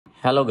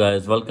Hello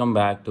guys, welcome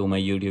back to my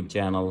YouTube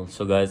channel.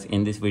 So guys,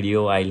 in this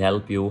video I'll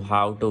help you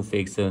how to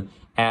fix a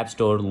App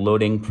Store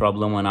loading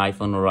problem on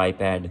iPhone or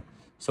iPad.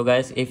 So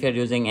guys, if you're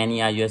using any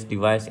iOS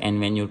device and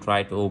when you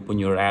try to open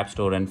your App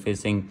Store and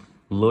facing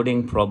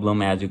loading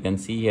problem, as you can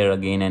see here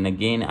again and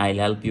again, I'll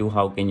help you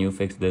how can you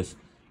fix this.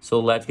 So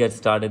let's get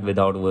started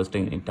without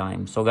wasting any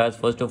time. So guys,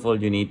 first of all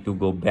you need to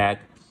go back,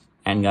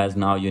 and guys,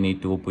 now you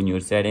need to open your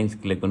settings,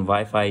 click on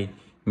Wi-Fi.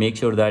 Make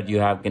sure that you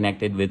have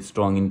connected with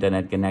strong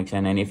internet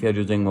connection, and if you're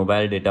using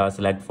mobile data,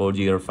 select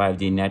 4G or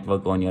 5G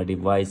network on your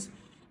device.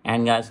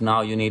 And guys,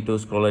 now you need to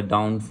scroll it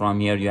down. From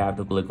here you have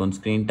to click on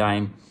screen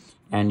time,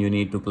 and you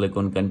need to click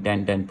on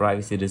content and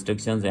privacy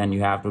restrictions, and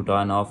you have to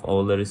turn off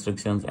all the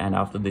restrictions. And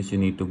after this you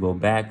need to go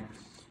back,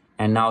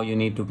 and now you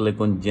need to click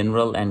on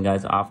general, and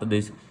guys, after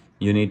this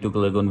you need to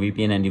click on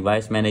VPN and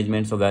device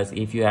management. So guys,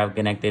 if you have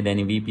connected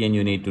any VPN,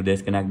 you need to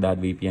disconnect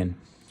that VPN.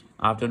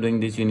 After doing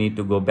this, you need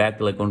to go back,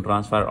 click on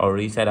transfer or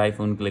reset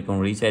iPhone, click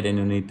on reset, and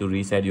you need to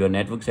reset your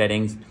network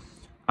settings.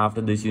 After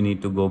this, you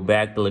need to go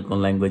back, click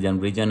on language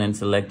and region, and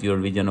select your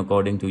region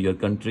according to your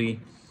country.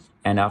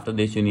 And after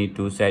this, you need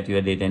to set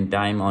your date and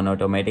time on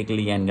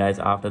automatically. And guys,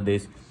 after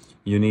this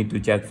you need to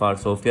check for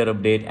software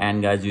update,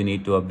 and guys, you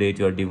need to update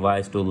your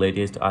device to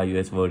latest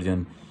iOS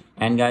version.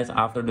 And guys,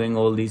 after doing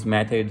all these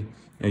methods,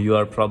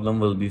 your problem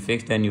will be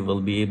fixed and you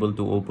will be able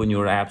to open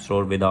your App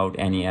Store without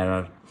any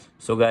error.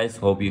 So guys,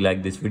 hope you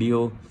like this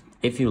video.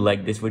 If you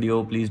like this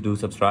video, please do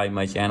subscribe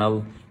my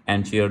channel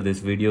and share this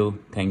video.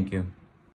 Thank you.